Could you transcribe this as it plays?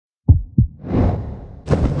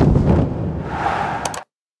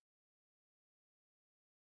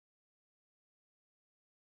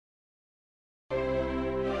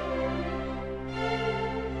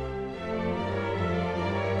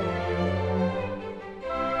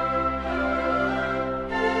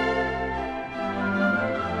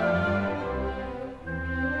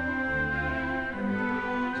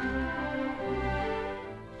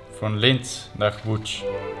von Linz nach Łódź.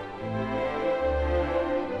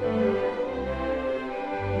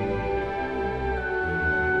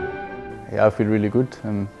 Yeah, I feel really good.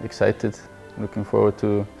 I'm excited. Looking forward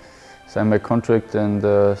to sign my contract and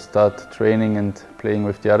start training and playing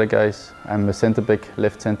with the other guys. I'm a centre back,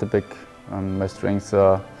 left centre back. My strengths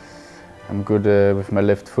are I'm good with my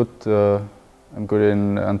left foot. I'm good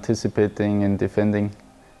in anticipating and defending,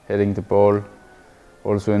 heading the ball.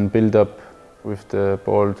 Also in build-up with the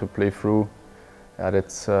ball to play through. Yeah,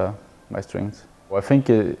 that's my strength. I think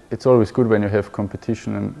it's always good when you have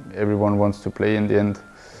competition and everyone wants to play in the end.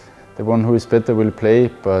 The one who is better will play,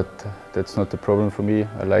 but that's not the problem for me.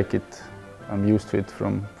 I like it. I'm used to it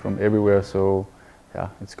from everywhere, so yeah,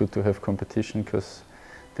 it's good to have competition because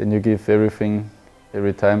then you give everything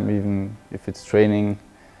every time, even if it's training.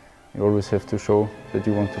 You always have to show that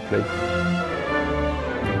you want to play.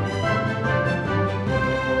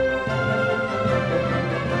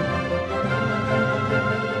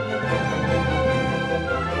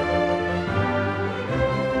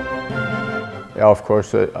 Yeah, of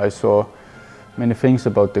course, I saw many things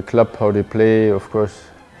about the club, how they play. Of course,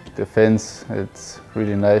 the fans, it's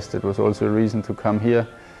really nice. That was also a reason to come here.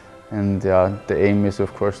 And yeah, the aim is,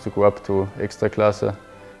 of course, to go up to Ekstraklasy.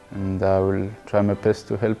 And I will try my best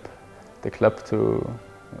to help the club to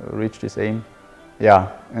reach this aim. Yeah,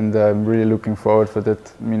 and I'm really looking forward for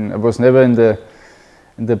that. I mean, I was never in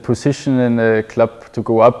the position in the club to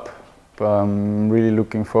go up, but I'm really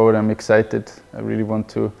looking forward. I'm excited. I really want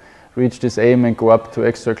to reach this aim and go up to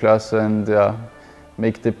Ekstraklasy and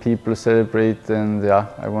make the people celebrate. And yeah,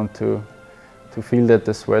 I want to feel that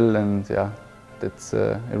as well. And yeah, that's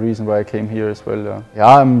a reason why I came here as well.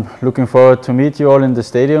 Yeah, I'm looking forward to meet you all in the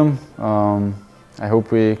stadium. I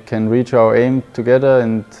hope we can reach our aim together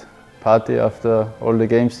and party after all the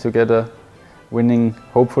games together, winning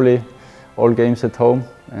hopefully all games at home.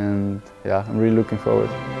 And yeah, I'm really looking forward.